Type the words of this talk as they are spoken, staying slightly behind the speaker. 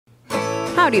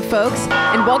Howdy, folks,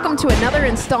 and welcome to another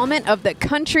installment of the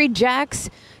Country Jack's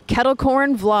Kettle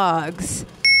Corn Vlogs.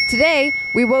 Today,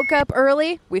 we woke up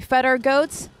early, we fed our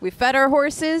goats, we fed our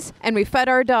horses, and we fed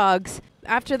our dogs.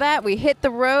 After that, we hit the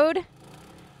road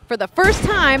for the first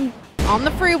time on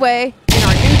the freeway in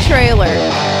our new trailer.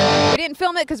 We didn't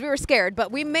film it because we were scared,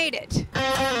 but we made it.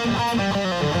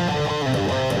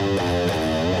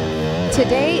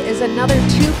 Today is another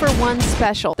 2-for-1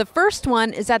 special. The first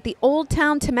one is at the Old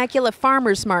Town Temecula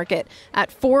Farmers Market at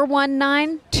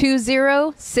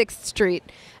 41920 6th Street.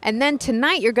 And then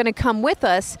tonight you're going to come with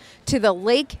us to the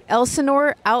Lake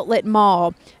Elsinore Outlet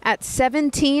Mall at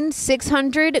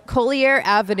 17600 Collier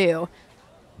Avenue.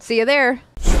 See you there.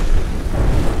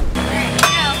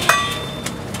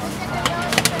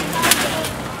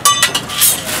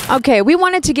 Okay, we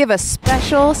wanted to give a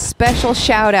special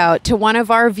shout out to one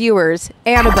of our viewers,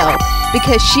 Annabelle,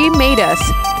 because she made us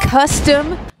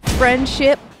custom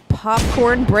friendship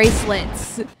popcorn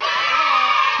bracelets.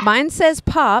 Mine says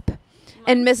pop,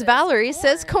 and Miss Valerie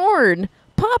says corn.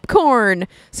 Popcorn.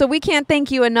 So we can't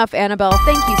thank you enough, Annabelle.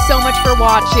 Thank you so much for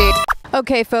watching.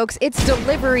 Okay, folks, it's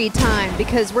delivery time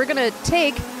because we're going to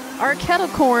take our kettle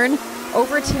corn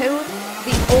over to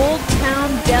the Old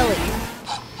Town Deli.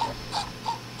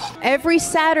 Every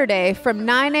Saturday from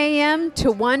 9 a.m.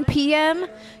 to 1 p.m.,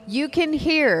 you can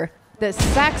hear the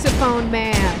saxophone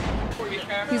man.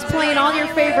 He's playing all your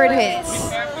favorite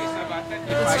hits.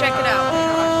 Let's check it out.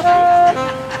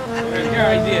 Your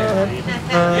idea.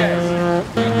 Yes.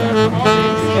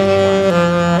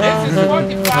 This is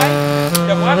 45.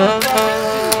 The one on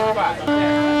top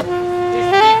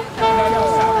is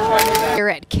 65. You're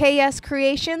at KS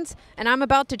Creations, and I'm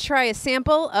about to try a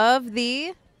sample of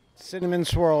the cinnamon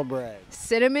swirl bread.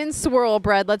 Cinnamon swirl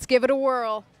bread. Let's give it a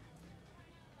whirl.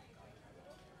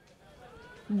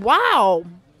 Wow.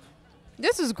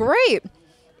 This is great.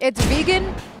 It's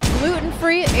vegan,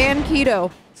 gluten-free, and keto.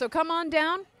 So come on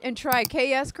down and try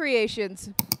KS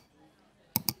Creations.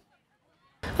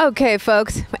 Okay,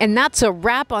 folks, and that's a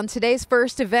wrap on today's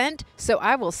first event, so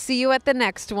I will see you at the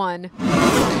next one.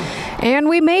 And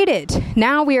we made it.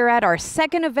 Now we are at our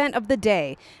second event of the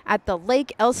day at the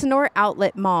Lake Elsinore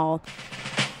Outlet Mall.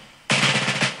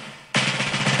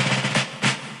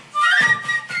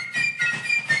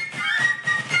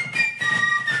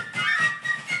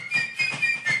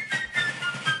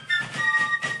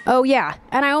 Oh yeah,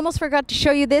 and I almost forgot to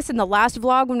show you this in the last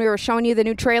vlog when we were showing you the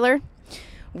new trailer.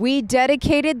 We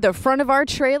dedicated the front of our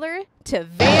trailer to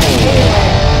Van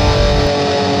Halen.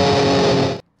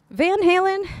 Van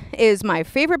Halen is my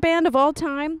favorite band of all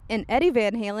time, and Eddie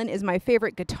Van Halen is my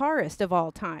favorite guitarist of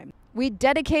all time. We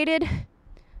dedicated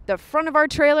the front of our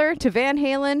trailer to Van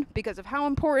Halen because of how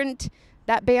important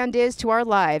that band is to our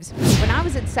lives. When I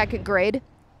was in second grade,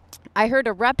 I heard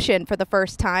Eruption for the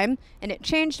first time, and it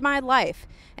changed my life.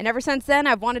 And ever since then,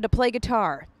 I've wanted to play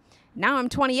guitar. Now I'm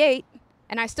 28,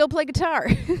 and I still play guitar.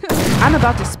 I'm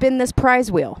about to spin this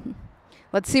prize wheel.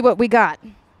 Let's see what we got.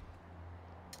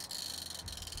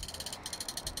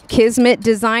 Kismet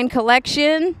Design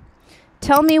Collection.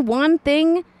 Tell me one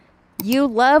thing you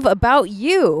love about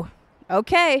you.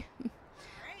 Okay.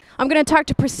 I'm going to talk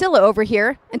to Priscilla over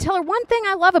here and tell her one thing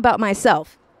I love about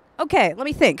myself. Okay, let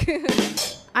me think.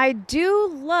 I do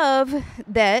love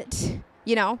that,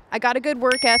 you know, I got a good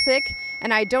work ethic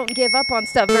and I don't give up on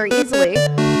stuff very easily.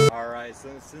 All right, so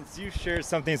since you shared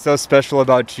something so special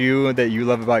about you that you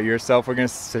love about yourself, we're going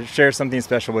to share something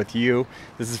special with you.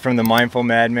 This is from the Mindful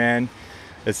Madman.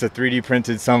 It's a 3D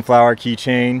printed sunflower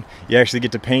keychain. You actually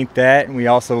get to paint that, and we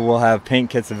also will have paint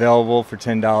kits available for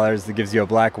 $10 that gives you a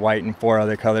black, white, and 4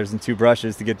 other colors and 2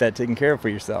 brushes to get that taken care of for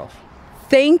yourself.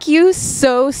 Thank you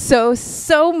so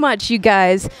much, you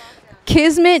guys.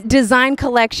 Kismet Design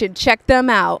Collection, check them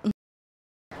out.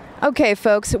 Okay,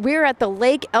 folks, we're at the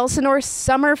Lake Elsinore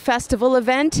Summer Festival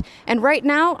event, and right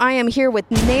now I am here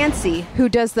with Nancy, who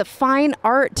does the fine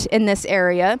art in this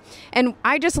area, and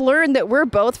I just learned that we're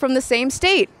both from the same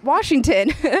state,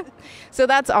 Washington. So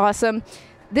that's awesome.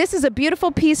 This is a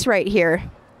beautiful piece right here.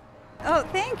 Oh,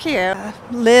 thank you.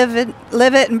 Live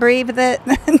it and breathe it,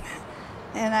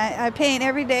 and I paint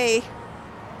every day.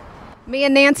 Me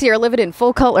and Nancy are living in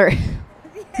full color.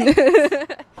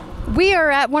 We are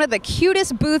at one of the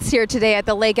cutest booths here today at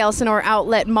the Lake Elsinore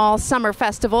Outlet Mall Summer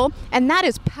Festival, and that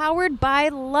is Powered by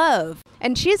Love.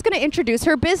 And she's going to introduce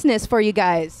her business for you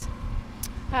guys.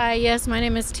 Hi, yes, my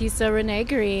name is Tisa Renee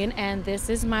Green, and this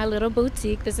is my little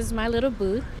boutique. This is my little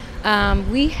booth.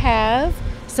 We have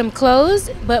some clothes,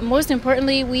 but most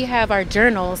importantly, we have our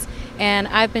journals. And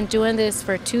I've been doing this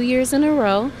for 2 years in a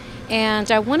row,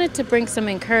 and I wanted to bring some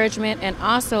encouragement and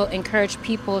also encourage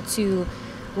people to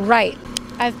write.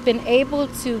 I've been able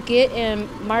to get in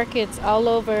markets all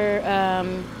over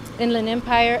Inland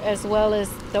Empire as well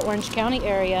as the Orange County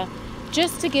area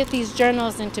just to get these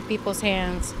journals into people's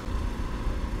hands.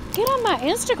 Get on my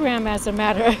Instagram, as a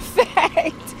matter of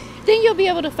fact. Then you'll be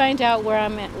able to find out where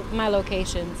I'm at, my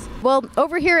locations. Well,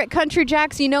 over here at Country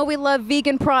Jack's, you know we love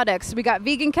vegan products. We got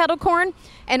vegan kettle corn,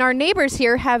 and our neighbors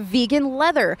here have vegan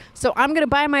leather. So I'm going to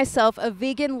buy myself a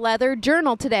vegan leather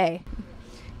journal today.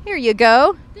 Here you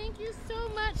go. Thank you so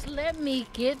much. Let me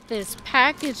get this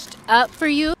packaged up for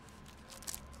you.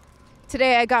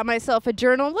 Today I got myself a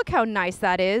journal. Look how nice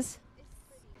that is.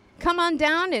 Come on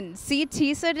down and see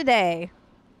Tisa today.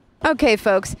 Okay,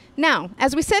 folks. Now,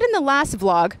 as we said in the last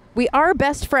vlog, we are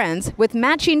best friends with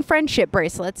matching friendship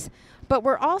bracelets, but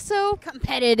we're also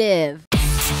competitive.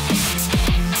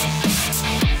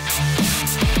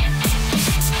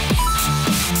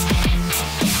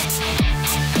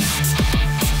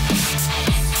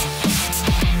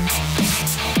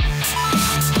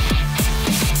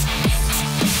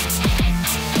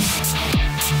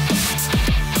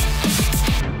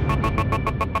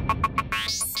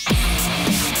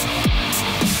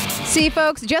 See,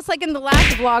 folks, just like in the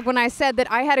last vlog when I said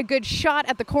that I had a good shot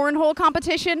at the cornhole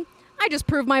competition, I just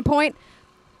proved my point.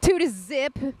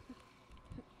 2-0.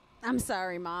 I'm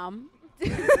sorry, Mom.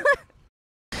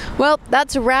 Well,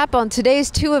 that's a wrap on today's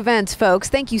 2 events, folks.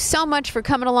 Thank you so much for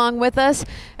coming along with us.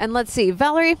 And let's see,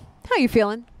 Valerie, how you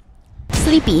feeling?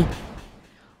 Sleepy.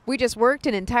 We just worked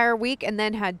an entire week and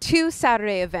then had 2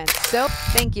 Saturday events. So,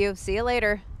 thank you. See you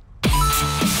later.